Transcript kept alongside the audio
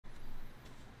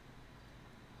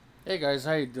Hey guys,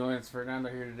 how you doing? It's Fernando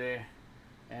here today,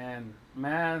 and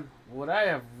man, would I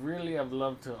have really have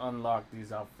loved to unlock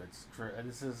these outfits.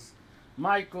 This is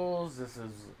Michael's, this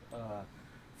is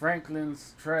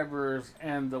Franklin's, Trevor's,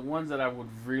 and the ones that I would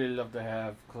really love to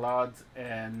have, Claude's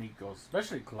and Nico's,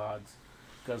 especially Claude's,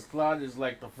 because Claude is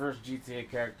like the first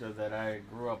GTA character that I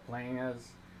grew up playing as.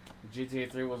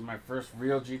 GTA 3 was my first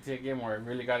real GTA game where I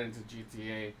really got into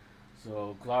GTA,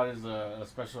 so Claude is a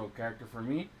special character for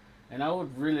me. And I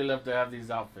would really love to have these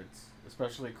outfits,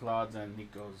 especially Claude's and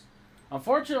Nico's.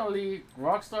 Unfortunately,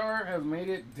 Rockstar has made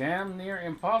it damn near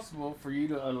impossible for you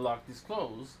to unlock these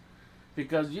clothes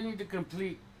because you need to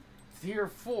complete tier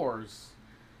 4s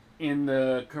in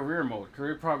the career mode,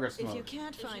 career progress If you mode.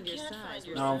 can't find your size, Now,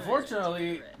 return it.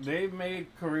 unfortunately, they've made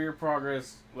career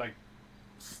progress like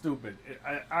stupid.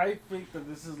 I think that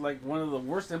this is like one of the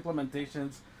worst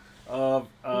implementations of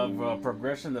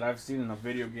progression that I've seen in a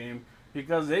video game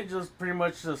because they just pretty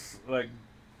much just like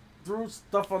threw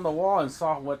stuff on the wall and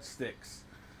saw what sticks.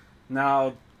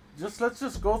 Now, let's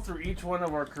just go through each one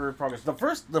of our career progress. The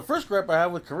first gripe I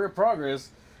have with career progress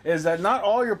is that not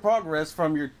all your progress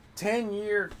from your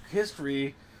 10-year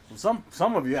history. Some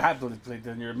of you have played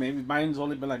 10 years. Maybe mine's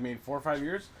only been like maybe 4 or 5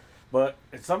 years, but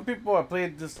some people have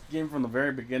played this game from the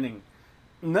very beginning.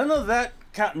 None of that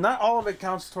count. Not all of it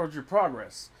counts towards your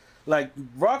progress. Like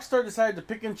Rockstar decided to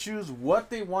pick and choose what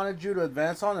they wanted you to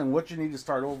advance on and what you need to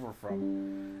start over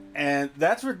from, and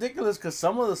that's ridiculous because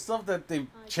some of the stuff that they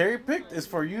cherry picked is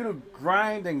for you to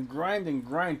grind and grind and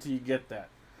grind till you get that.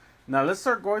 Now let's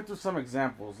start going through some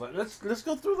examples. Let's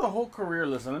go through the whole career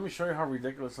list and let me show you how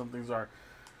ridiculous some things are.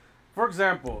 For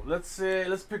example, let's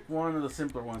pick one of the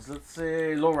simpler ones. Let's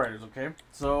say lowriders. Okay,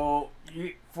 so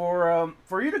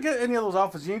for you to get any of those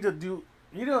outfits, you need to do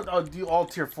all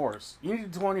tier 4s. You need to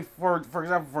do 20 for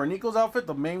example for Nico's outfit,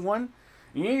 the main one.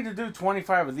 You need to do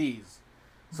 25 of these.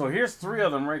 So here's three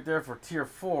of them right there for tier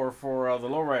 4 for the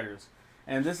lowriders.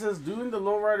 And this is doing the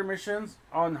lowrider missions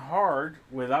on hard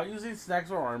without using snacks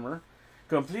or armor,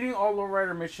 completing all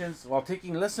lowrider missions while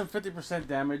taking less than 50%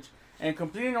 damage, and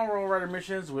completing all lowrider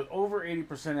missions with over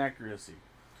 80% accuracy.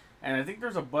 And I think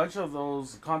there's a bunch of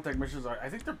those contact missions. I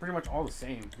think they're pretty much all the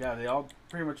same. Yeah, they all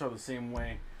pretty much are the same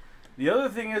way. The other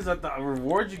thing is that the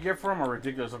rewards you get for them are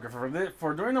ridiculous. Okay,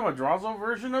 for doing the Madrazo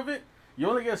version of it, you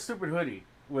only get a stupid hoodie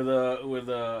with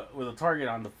a target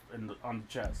on the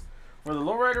chest. For the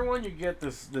lowrider one, you get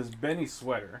this Benny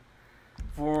sweater.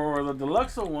 For the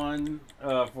deluxe one,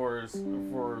 for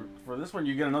this one,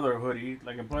 you get another hoodie,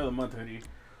 like Employee of the Month hoodie.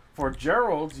 For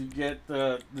Gerald's, you get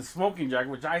the smoking jacket,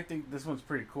 which I think this one's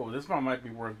pretty cool. This one might be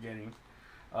worth getting.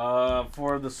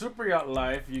 For the Super Yacht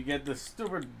Life, you get this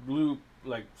stupid blue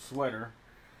like sweater.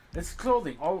 It's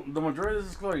clothing. All the majority of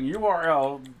this is clothing.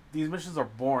 URL. These missions are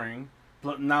boring.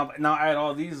 Now add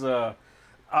all these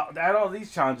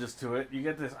challenges to it. You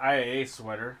get this IAA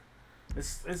sweater.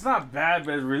 It's not bad,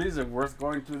 but it really isn't worth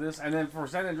going through this. And then for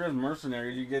San Andreas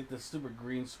Mercenaries, you get this stupid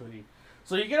green hoodie.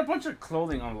 So you get a bunch of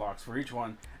clothing unlocks for each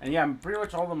one. And yeah, pretty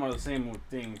much all of them are the same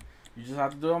thing. You just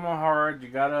have to do them on hard. You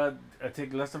gotta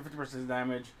take less than 50%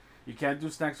 damage. You can't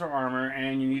do snacks or armor,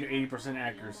 and you need 80%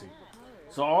 accuracy.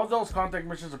 So all those contact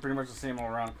missions are pretty much the same all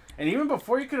around. And even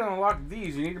before you can unlock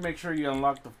these, you need to make sure you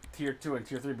unlock the tier 2 and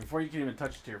tier 3 before you can even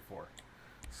touch tier 4.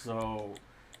 So,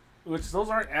 which those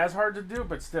aren't as hard to do,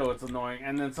 but still it's annoying.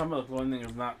 And then some of the clothing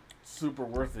is not super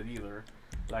worth it either,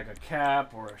 like a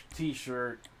cap or a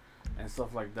t-shirt and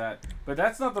stuff like that. But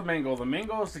that's not the main goal. The main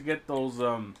goal is to get those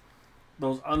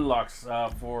unlocks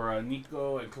for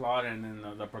Nico and Claude and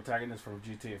then the protagonist from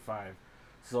GTA 5.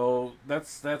 So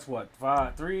that's what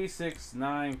 5, 3, 6,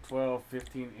 9, 12,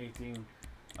 15, 18.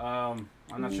 I'm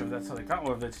not sure if that's how they count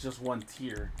or if it's just one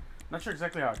tier. Not sure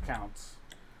exactly how it counts.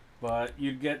 But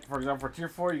you get, for example, for tier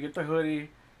 4, you get the hoodie,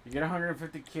 you get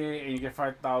 150k, and you get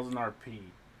 5,000 RP,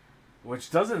 which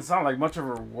doesn't sound like much of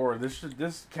a reward.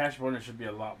 This cash bonus should be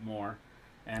a lot more,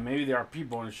 and maybe the RP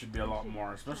bonus should be a lot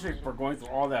more, especially if we're going through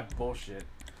all that bullshit.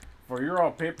 For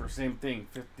Euro paper, same thing,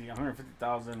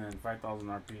 150,000 and 5,000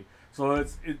 RP. So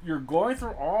you're going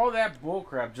through all that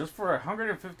bullcrap just for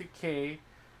 150k,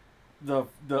 the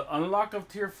unlock of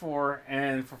tier 4,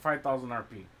 and for 5,000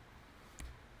 RP.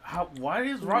 Why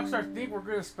does Rockstar think we're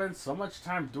going to spend so much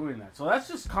time doing that? So that's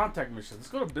just contact missions. Let's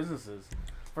go to businesses.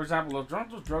 For example,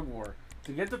 Toronto's Drug War.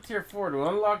 To get to tier 4, to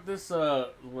unlock this,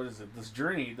 what is it? This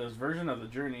journey, this version of the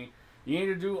journey, you need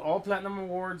to do all platinum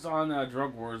awards on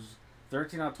Drug Wars.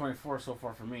 13 out of 24 so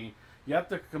far for me. You have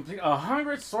to complete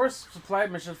 100 source supply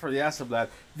missions for the Acid Lab.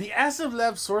 The Acid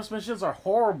Lab source missions are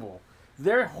horrible.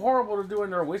 They're horrible to do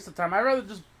and they're a waste of time. I'd rather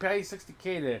just pay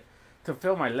 60k to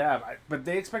fill my lab, but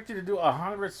they expect you to do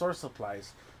 100 source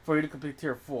supplies for you to complete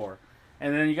tier 4.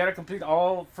 And then you got to complete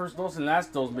all first dose and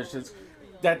last dose missions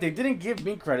that they didn't give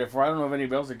me credit for. I don't know if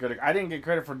anybody else did. I didn't get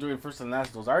credit for doing first and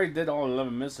last dose. I already did all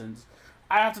 11 missions.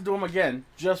 I have to do them again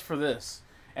just for this.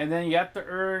 And then you have to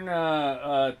earn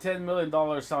 $10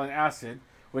 million selling acid,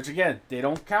 which again, they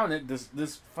don't count it.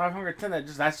 This 510,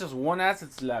 that's just one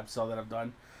acid lab sale that I've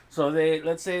done. So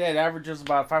let's say that averages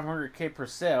about 500K per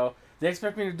sale. They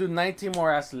expect me to do 19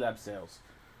 more acid lab sales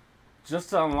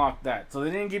just to unlock that. So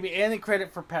they didn't give me any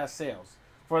credit for past sales.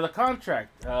 For the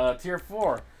contract, tier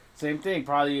 4, same thing.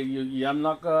 Probably you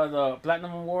unlock the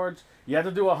platinum awards. You have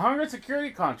to do 100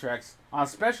 security contracts on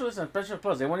specialist and specialist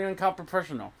plus. They won't even count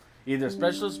professional. Either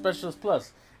specialist, specialist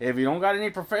plus. If you don't got any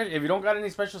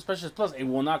specialist plus, it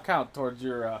will not count towards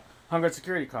your 100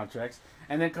 security contracts.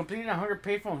 And then completing 100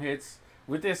 payphone hits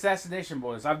with the assassination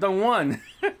bonus. I've done one.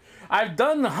 I've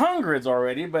done the hundreds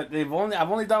already, but I've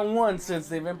only done one since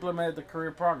they've implemented the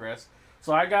career progress.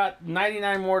 So I got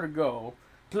 99 more to go.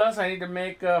 Plus, I need to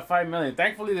make 5 million.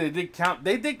 Thankfully, they did count.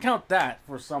 They did count that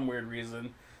for some weird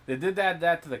reason. They did add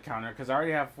that to the counter because I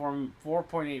already have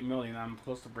 4.8 million. I'm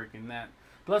close to breaking that.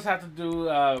 Plus, I have to do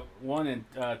one in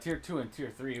tier 2 and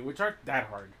tier 3, which aren't that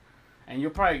hard, and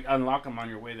you'll probably unlock them on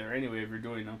your way there anyway if you're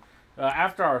doing them.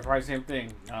 After hours, probably same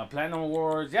thing. Platinum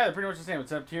awards, yeah, they're pretty much the same.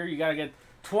 Except here, you gotta get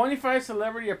 25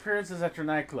 celebrity appearances at your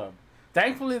nightclub.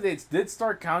 Thankfully, they did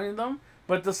start counting them,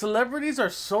 but the celebrities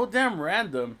are so damn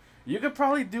random. You could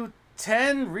probably do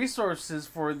 10 resources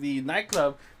for the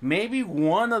nightclub. Maybe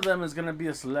one of them is going to be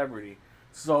a celebrity.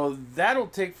 So that'll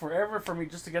take forever for me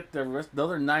just to get the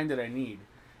other 9 that I need.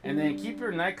 And then keep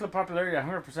your nightclub popularity at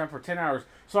 100% for 10 hours.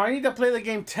 So I need to play the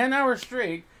game 10 hours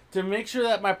straight to make sure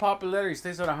that my popularity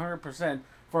stays at 100%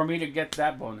 for me to get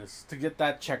that bonus, to get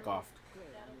that check off.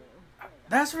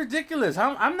 That's ridiculous.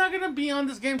 I'm not going to be on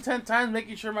this game 10 times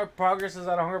making sure my progress is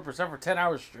at 100% for 10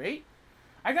 hours straight.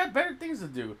 I got better things to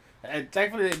do. And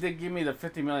thankfully, they did give me the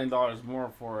 $50 million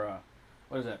more for,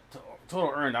 what is that,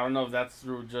 total earned. I don't know if that's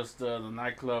through just the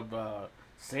nightclub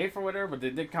safe or whatever, but they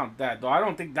did count that. Though I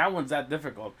don't think that one's that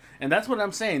difficult. And that's what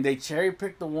I'm saying. They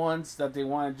cherry-picked the ones that they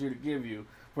wanted you to give you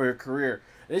for your career.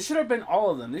 It should have been all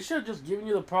of them. They should have just given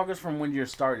you the progress from when you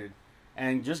started.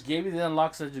 And just gave you the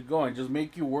unlocks as you go and just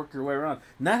make you work your way around.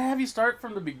 Not have you start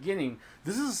from the beginning.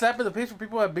 This is a slap in the face for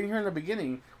people who have been here in the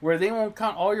beginning where they won't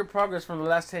count all your progress from the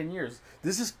last 10 years.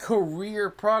 This is career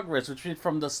progress, which means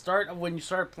from the start of when you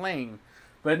start playing.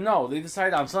 But no, they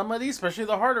decide on some of these, especially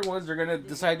the harder ones, they're going to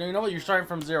decide, you know what, you're starting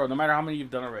from 0 no matter how many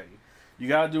you've done already. You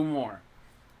got to do more.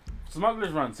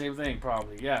 Smuggler's Run, same thing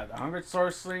probably. Yeah, the 100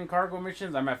 sourcing cargo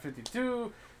missions, I'm at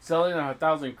 52. Selling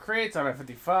 1,000 crates, I'm at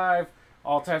 55.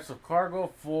 All types of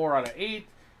cargo, 4 out of 8,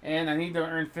 and I need to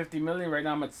earn 50 million. Right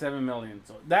now, I'm at 7 million.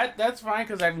 So that's fine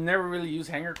because I've never really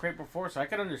used hanger crate before, so I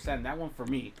can understand that one for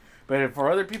me. But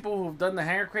for other people who've done the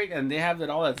hanger crate and they have it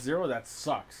all at 0, that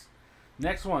sucks.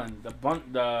 Next one, the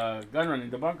gun running,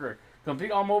 the bunker.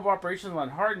 Complete all mobile operations on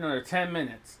hard in under 10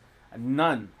 minutes.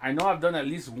 None. I know I've done at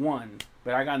least one,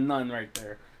 but I got none right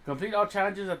there. Complete all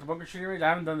challenges at the bunker shooting range. I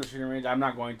haven't done the shooting range. I'm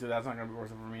not going to. That's not going to be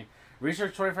worth it for me.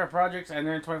 Research 25 projects and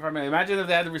earn 25 million. Imagine if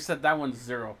they had to reset that one to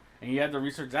 0 and you had to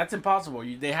research. That's impossible.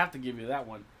 They have to give you that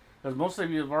one because most of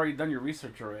you have already done your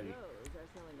research already.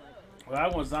 Well,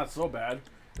 that one's not so bad.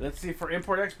 Let's see, for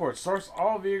import-export. Source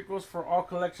all vehicles for all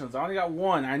collections. I only got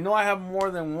one. I know I have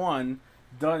more than one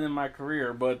done in my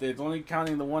career, but it's only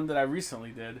counting the one that I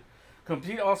recently did.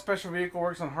 Complete all special vehicle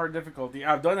works on hard difficulty.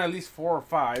 I've done at least 4 or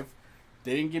 5.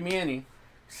 They didn't give me any.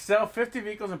 Sell 50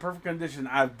 vehicles in perfect condition.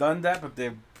 I've done that, but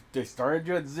they started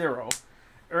you at 0.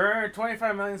 Earn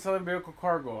 25 million selling vehicle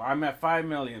cargo. I'm at 5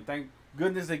 million. Thank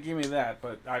goodness they gave me that.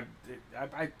 But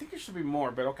I think it should be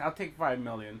more. But okay, I'll take 5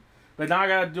 million. But now I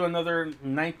gotta do another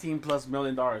 19+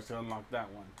 million dollars to unlock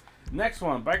that one. Next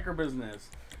one, biker business.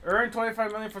 Earn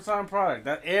 25 million for selling product.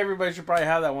 That everybody should probably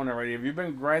have that one already. If you've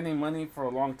been grinding money for a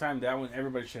long time, that one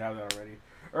everybody should have that already.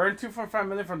 Earn 2.5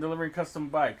 million from delivering custom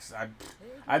bikes.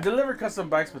 I delivered custom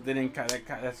bikes, but they didn't.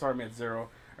 That started me at 0.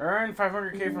 Earn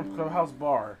 500K from Clubhouse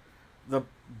Bar. The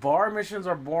bar missions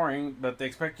are boring, but they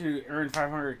expect you to earn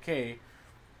 500K.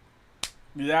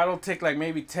 That'll take like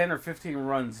maybe 10 or 15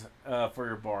 runs for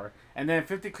your bar. And then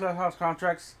 50 Clubhouse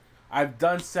contracts. I've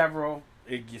done several.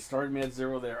 It started me at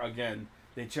 0 there again.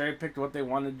 They cherry picked what they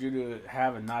wanted you to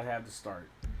have and not have to start.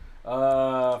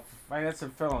 Finance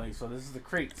and felony. So this is the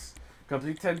crates.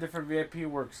 Complete 10 different VIP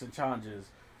works and challenges.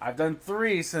 I've done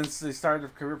 3 since the start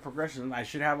of career progression. I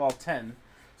should have all 10.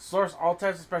 Source all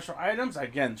types of special items.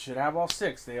 Again, should have all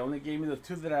 6. They only gave me the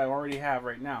 2 that I already have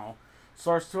right now.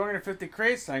 Source 250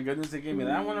 crates. Thank goodness they gave me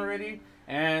that one already.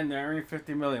 And they're earning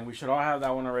 50 million. We should all have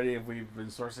that one already if we've been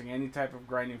sourcing any type of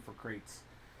grinding for crates.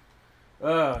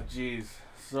 Oh, jeez.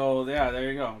 So, yeah,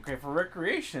 there you go. Okay, for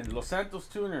recreation, Los Santos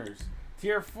Tuners.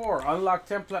 Tier 4, unlock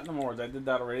 10 platinum awards. I did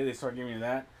that already. They started giving me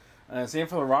that. Same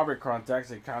for the robbery contacts.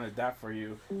 They counted that for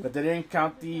you. But they didn't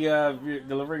count the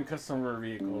delivering customer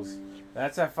vehicles.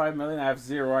 That's at 5 million. I have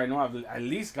 0. I know I've at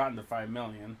least gotten to 5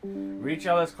 million. Reach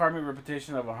LS Karmic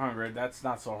Reputation of 100. That's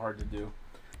not so hard to do.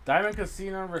 Diamond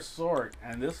Casino Resort.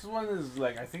 And this one is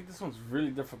like, I think this one's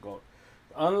really difficult.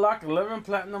 Unlock 11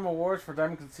 platinum awards for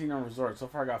Diamond Casino Resort. So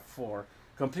far I got 4.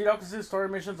 Complete all casino story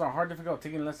missions on hard difficulty,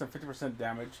 taking less than 50%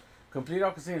 damage. Complete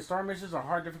all casino story missions on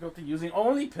hard difficulty using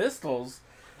only pistols.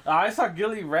 I saw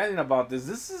Gilly ranting about this.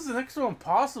 This is next to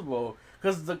impossible.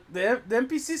 Because the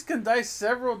NPCs can die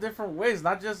several different ways.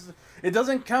 Not just... It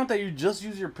doesn't count that you just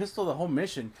use your pistol the whole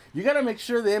mission. You got to make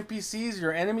sure the NPCs,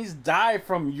 your enemies, die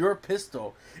from your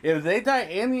pistol. If they die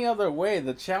any other way,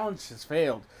 the challenge has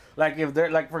failed. Like, if they're...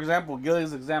 Like, for example,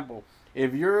 Gilly's example.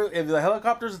 If the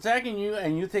helicopter's attacking you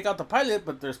and you take out the pilot,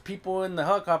 but there's people in the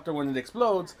helicopter when it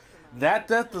explodes, that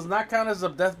death does not count as a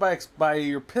death by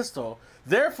your pistol.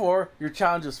 Therefore, your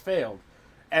challenge has failed.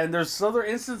 And there's other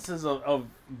instances of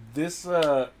this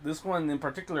this one in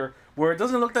particular where it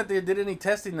doesn't look like they did any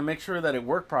testing to make sure that it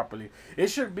worked properly. It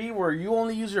should be where you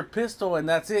only use your pistol and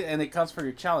that's it, and it counts for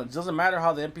your challenge. Doesn't matter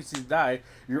how the NPCs die.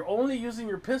 You're only using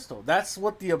your pistol. That's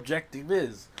what the objective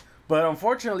is. But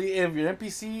unfortunately, if your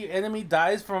NPC enemy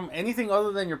dies from anything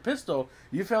other than your pistol,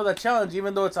 you fail that challenge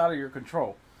even though it's out of your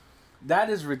control. That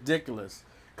is ridiculous.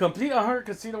 Complete 100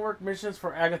 casino work missions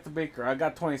for Agatha Baker. I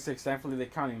got 26. Thankfully, they're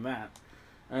counting that.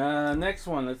 Next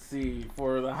one, let's see.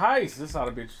 For the heist, this ought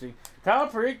to be interesting. Kyle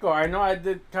Perico. I know I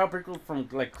did Kyle Perico from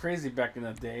like crazy back in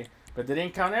the day, but they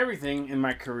didn't count everything in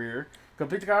my career.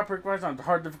 Complete the Kyle Perico heist on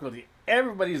hard difficulty.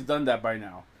 Everybody's done that by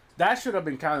now. That should have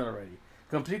been counted already.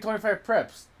 Complete 25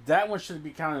 preps. That one should be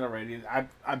counted already.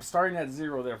 I'm starting at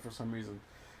 0 there for some reason.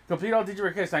 Complete all DJ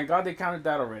requests. Thank God they counted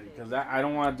that already, because I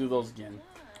don't want to do those again.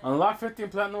 Unlock 15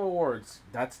 platinum awards.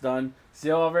 That's done.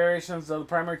 Steal all variations of the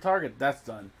primary target. That's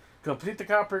done. Complete the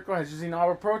Kyle Perico has using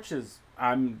all approaches.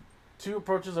 I'm 2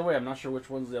 approaches away. I'm not sure which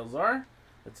ones those are.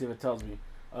 Let's see if it tells me.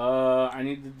 I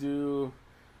need to do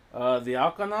the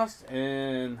Alcanost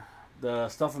and the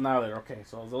Stealth Annihilator. Okay,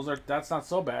 so that's not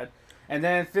so bad. And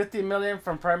then 50 million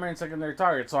from primary and secondary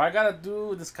targets. So I gotta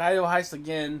do this Kyle heist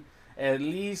again. At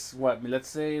least, what, let's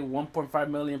say 1.5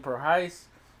 million per heist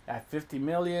at 50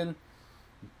 million.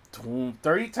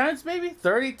 30 times maybe?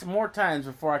 30 more times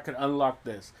before I could unlock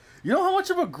this. You know how much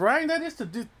of a grind that is to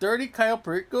do 30 Kyle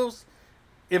Pericos?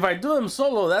 If I do them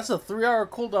solo, that's a 3-hour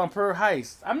cooldown per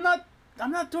heist. I'm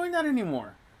not doing that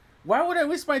anymore. Why would I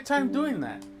waste my time doing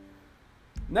that?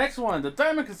 Next one, the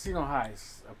Diamond Casino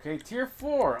heist. Okay, tier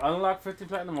 4, unlock 50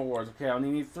 platinum awards. Okay, I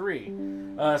only need 3.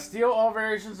 Steal all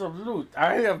variations of loot.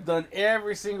 I have done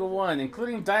every single one,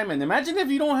 including diamond. Imagine if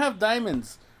you don't have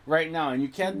diamonds right now and you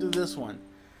can't do this one.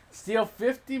 Steal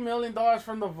 $50 million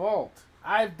from the vault.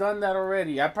 I've done that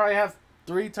already. I probably have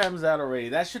 3 times that already.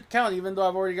 That should count, even though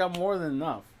I've already got more than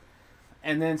enough.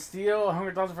 And then steal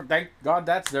 100,000 for... Thank God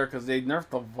that's there, because they nerfed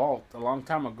the vault a long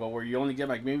time ago, where you only get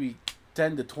like maybe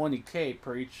 10 to 20k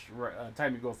per each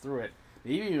time you go through it.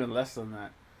 Maybe even less than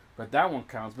that. But that one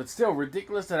counts. But still,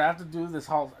 ridiculous that I have to do this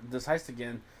heist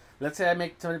again. Let's say I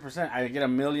make 70%. I get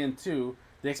 $1 million too.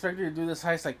 They expect me to do this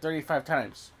heist like 35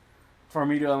 times for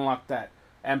me to unlock that.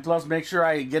 And plus, make sure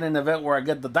I get an event where I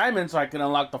get the diamond so I can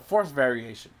unlock the 4th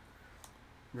variation.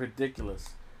 Ridiculous.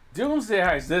 Doomsday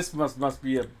Heist. This must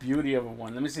be a beauty of a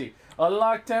one. Let me see.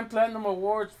 Unlock 10 platinum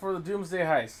awards for the Doomsday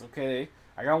Heist. Okay.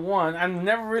 I got 1. I've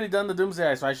never really done the Doomsday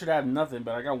Heist, so I should have nothing,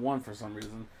 but I got 1 for some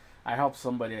reason. I helped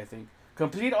somebody, I think.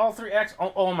 Complete all 3 acts.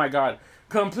 Oh my God.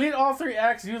 Complete all 3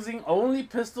 acts using only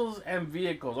pistols and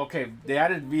vehicles. Okay, they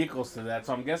added vehicles to that,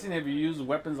 so I'm guessing if you use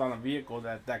weapons on a vehicle,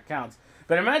 that counts.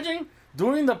 But imagine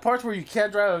doing the parts where you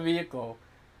can't drive a vehicle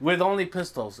with only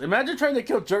pistols. Imagine trying to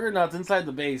kill juggernauts inside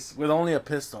the base with only a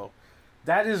pistol.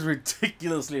 That is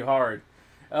ridiculously hard.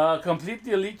 Complete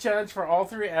the elite challenge for all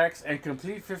 3 acts and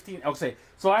complete 15. Okay,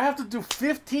 so I have to do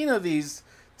 15 of these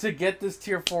to get this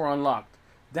tier 4 unlocked.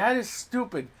 That is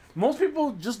stupid. Most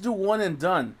people just do 1 and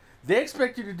done. They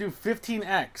expect you to do 15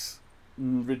 acts.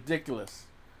 Ridiculous.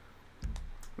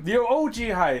 The OG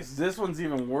heist. This one's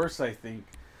even worse, I think.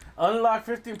 Unlock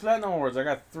 15 platinum awards. I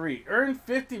got 3. Earn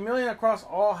 50 million across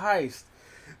all heists.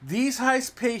 These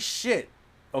heists pay shit.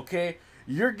 Okay,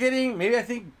 you're getting maybe I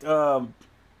think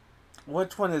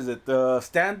which one is it?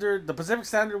 The Pacific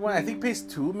Standard one. I think pays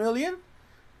 2 million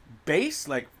base,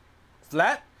 like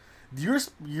flat.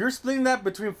 You're splitting that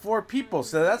between 4 people,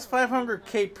 so that's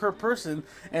 500K per person,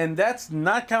 and that's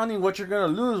not counting what you're gonna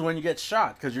lose when you get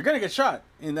shot, because you're gonna get shot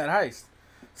in that heist.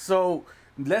 So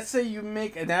let's say you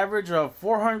make an average of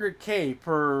 400K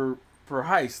per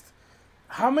heist.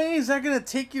 How many is that gonna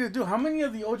take you to do? How many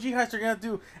of the OG heists are gonna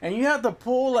do? And you have to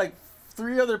pull like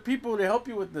 3 other people to help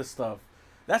you with this stuff.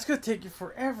 That's gonna take you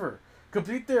forever.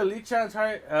 Complete the elite challenge,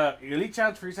 elite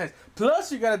challenge for each heist. Plus,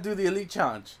 you gotta do the elite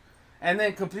challenge. And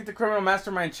then complete the Criminal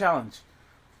Mastermind Challenge.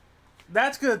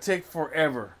 That's going to take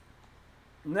forever.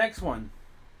 Next one.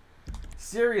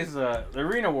 Series,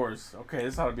 Arena Wars. Okay,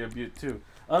 this ought to be a beaut too.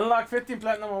 Unlock 15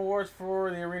 Platinum Awards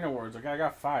for the Arena Wars. Okay, I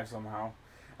got 5 somehow.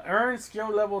 Earn skill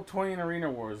level 20 in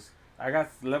Arena Wars. I got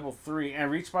level 3.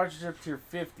 And reach sponsorship tier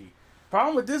 50.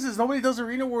 Problem with this is nobody does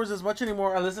Arena Wars as much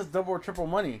anymore unless it's double or triple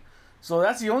money. So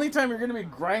that's the only time you're going to be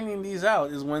grinding these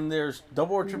out is when there's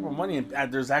double or triple money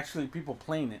and there's actually people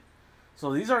playing it.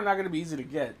 So these are not going to be easy to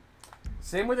get.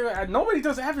 Same with nobody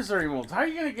does adversary modes. How are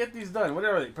you going to get these done? What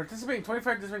are they? Participate in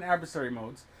 25 different adversary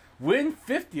modes. Win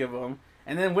 50 of them.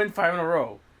 And then win 5 in a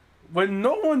row. When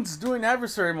no one's doing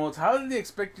adversary modes, how do they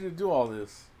expect you to do all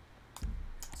this?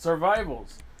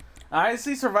 Survivals. I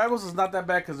see survivals is not that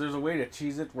bad because there's a way to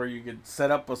cheese it where you could set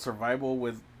up a survival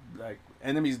with like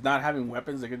enemies not having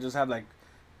weapons. They could just have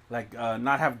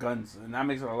not have guns. And that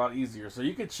makes it a lot easier. So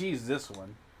you could cheese this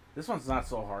one. This one's not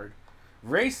so hard.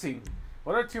 Racing.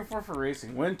 What are tier 4 for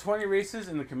racing? Win 20 races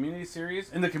in the community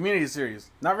series. In the community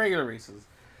series, not regular races.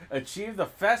 Achieve the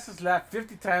fastest lap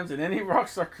 50 times in any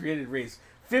Rockstar created race.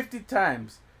 50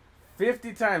 times.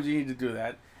 50 times you need to do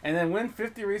that. And then win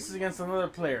 50 races against another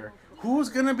player. Who's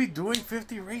going to be doing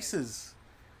 50 races?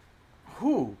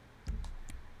 Who?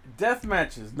 Death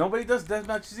matches. Nobody does death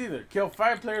matches either. Kill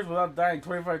 5 players without dying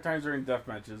 25 times during death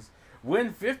matches.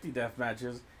 Win 50 death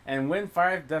matches. And win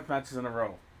 5 death matches in a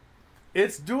row.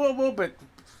 It's doable, but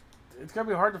it's going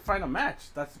to be hard to find a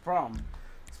match. That's the problem.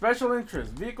 Special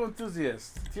interest. Vehicle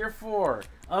enthusiast. Tier 4.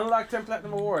 Unlock 10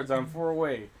 platinum awards on 4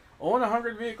 away. Own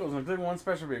 100 vehicles, including 1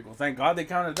 special vehicle. Thank God they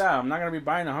counted that. I'm not going to be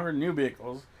buying 100 new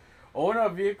vehicles. Own a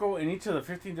vehicle in each of the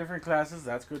 15 different classes.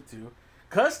 That's good too.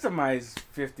 Customize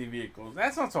 50 vehicles.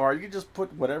 That's not so hard. You can just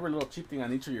put whatever little cheap thing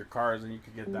on each of your cars and you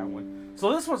can get that one.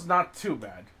 So this one's not too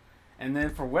bad. And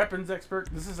then for weapons expert,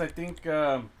 this is, I think,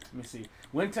 let me see.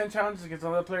 Win 10 challenges against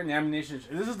another player in the ammunition.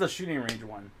 This is the shooting range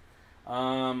one.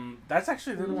 That's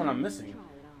actually the one I'm missing.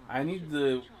 I need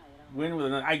to win with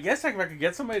another. I guess if I could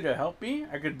get somebody to help me,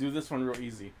 I could do this one real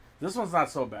easy. This one's not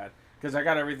so bad because I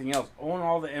got everything else. Own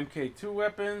all the MK2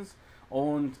 weapons,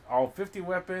 own all 50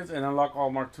 weapons, and unlock all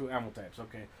Mark II ammo types.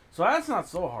 Okay, so that's not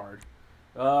so hard.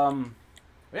 Yeah,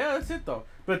 that's it though.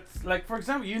 But like for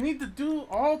example, you need to do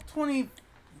all 20.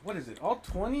 What is it? All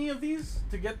 20 of these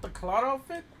to get the Claude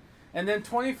outfit, and then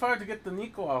 25 to get the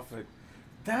Nico outfit.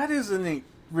 That is a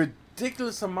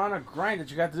ridiculous amount of grind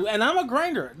that you got to do. And I'm a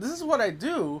grinder. This is what I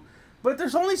do. But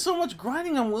there's only so much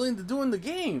grinding I'm willing to do in the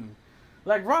game.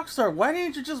 Like Rockstar, why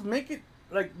didn't you just make it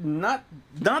like not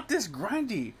this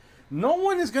grindy? No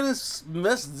one is gonna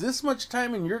invest this much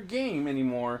time in your game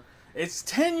anymore. It's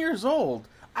 10 years old.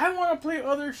 I want to play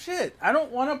other shit. I don't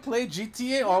want to play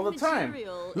GTA all the time.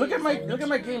 Look at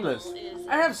my game list.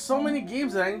 I have so many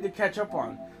games that I need to catch up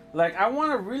on. Like I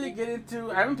want to really get into.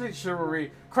 I haven't played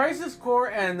Chivalry, Crisis Core,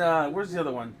 and where's the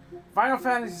other one? Final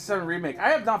Fantasy VII Remake. I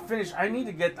have not finished. I need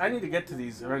to get to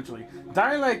these eventually.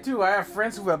 Dying Light 2. I have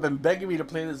friends who have been begging me to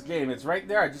play this game. It's right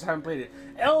there. I just haven't played it.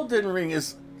 Elden Ring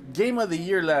is Game of the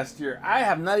Year last year. I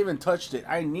have not even touched it.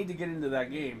 I need to get into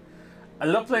that game. I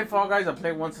love playing Fall Guys. I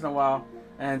play once in a while.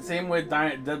 And same with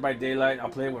Dead by Daylight. I'll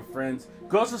play it with friends.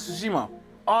 Ghost of Tsushima.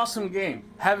 Awesome game.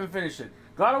 Haven't finished it.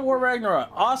 God of War Ragnarok.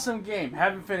 Awesome game.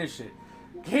 Haven't finished it.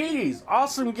 Hades.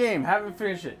 Awesome game. Haven't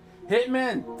finished it.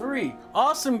 Hitman 3.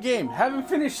 Awesome game. Haven't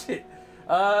finished it.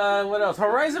 What else?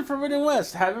 Horizon Forbidden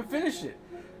West. Haven't finished it.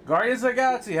 Guardians of the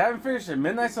Galaxy. Haven't finished it.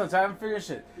 Midnight Suns. Haven't finished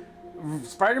it.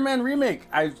 Spider-Man Remake.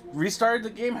 I restarted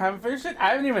the game. Haven't finished it.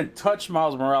 I haven't even touched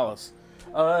Miles Morales.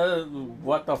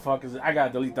 What the fuck is it? I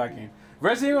gotta delete that game.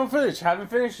 Resident Evil Village,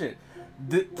 haven't finished it.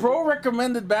 The Pro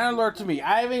recommended Bannerlord to me.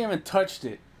 I haven't even touched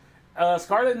it.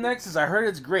 Scarlet Nexus, I heard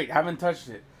it's great. Haven't touched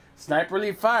it. Sniper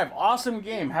Elite 5, awesome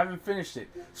game. Haven't finished it.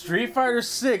 Street Fighter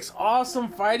 6, awesome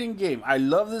fighting game. I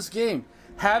love this game.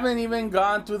 Haven't even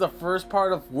gone through the first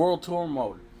part of World Tour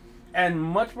mode. And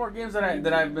much more games that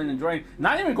I've been enjoying.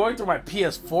 Not even going through my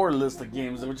PS4 list of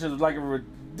games, which is like a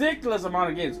ridiculous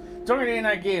amount of games.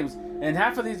 289 games. And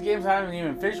half of these games I haven't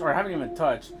even finished or haven't even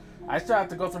touched. I still have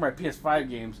to go through my PS5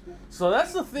 games. So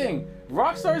that's the thing.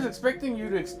 Rockstar is expecting you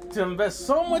to invest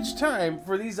so much time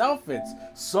for these outfits.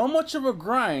 So much of a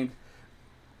grind.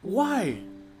 Why?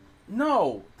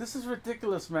 No, this is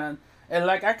ridiculous, man. And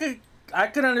like I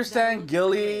could understand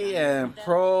Gilly and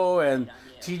Pro and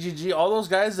TGG, all those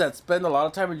guys that spend a lot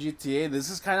of time in GTA. This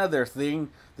is kind of their thing.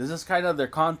 This is kind of their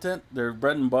content, their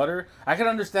bread and butter. I can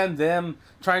understand them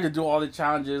trying to do all the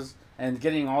challenges and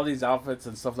getting all these outfits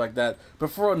and stuff like that.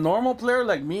 But for a normal player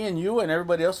like me and you and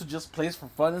everybody else who just plays for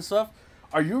fun and stuff,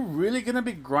 are you really going to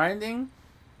be grinding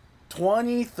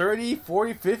 20, 30,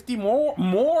 40, 50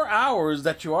 more hours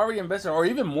that you already invested, or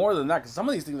even more than that, because some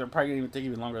of these things are probably going to even take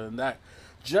even longer than that,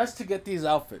 just to get these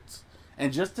outfits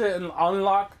and just to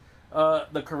unlock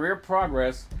the career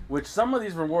progress, which some of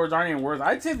these rewards aren't even worth.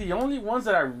 I'd say the only ones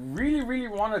that I really, really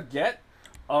want to get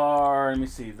are, let me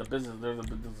see, the business. There's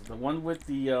the one with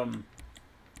the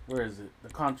where is it? The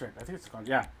contract. I think it's the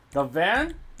contract. Yeah, the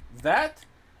van, that,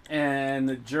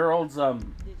 and Gerald's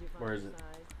where is it?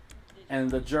 And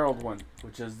the Gerald one,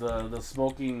 which is the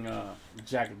smoking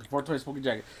jacket, the 420 smoking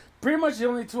jacket. Pretty much the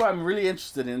only two I'm really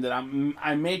interested in that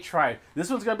I may try. This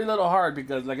one's gonna be a little hard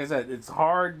because, like I said, it's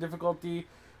hard difficulty,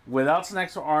 without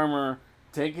snacks or armor,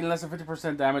 taking less than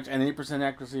 50% damage and 80%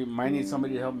 accuracy. Might need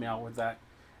somebody to help me out with that.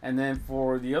 And then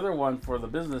for the other one, for the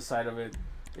business side of it,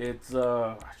 it's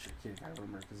I can't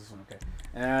remember because this one okay.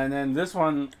 And then this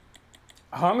one,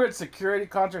 100 security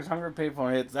contracts, 100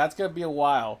 payphone hits. That's gonna be a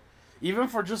while. Even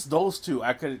for just those two,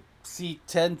 I could see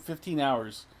 10, 15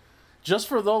 hours. Just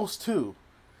for those two.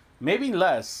 Maybe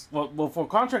less. Well, for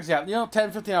contracts, yeah,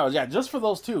 10, 15 hours. Yeah, just for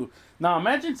those two. Now,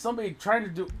 imagine somebody trying to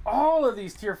do all of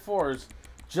these tier 4s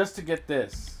just to get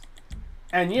this.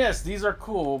 And yes, these are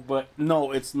cool, but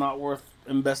no, it's not worth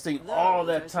investing all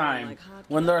that time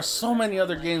when there are so many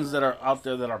other games that are out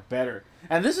there that are better.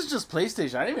 And this is just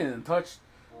PlayStation. I didn't even touch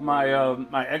my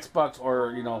my Xbox,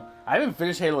 or, I haven't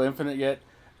finished Halo Infinite yet.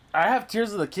 I have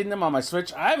Tears of the Kingdom on my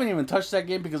Switch. I haven't even touched that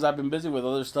game because I've been busy with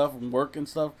other stuff and work and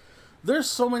stuff. There's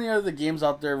so many other games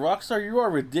out there. Rockstar, you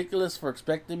are ridiculous for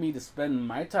expecting me to spend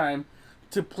my time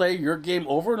to play your game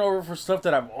over and over for stuff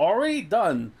that I've already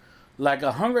done like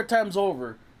 100 times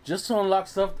over just to unlock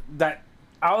stuff that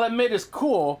I'll admit is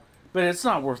cool, but it's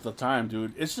not worth the time,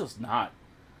 dude. It's just not.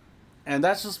 And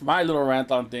that's just my little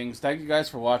rant on things. Thank you guys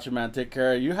for watching, man. Take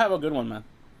care. You have a good one, man.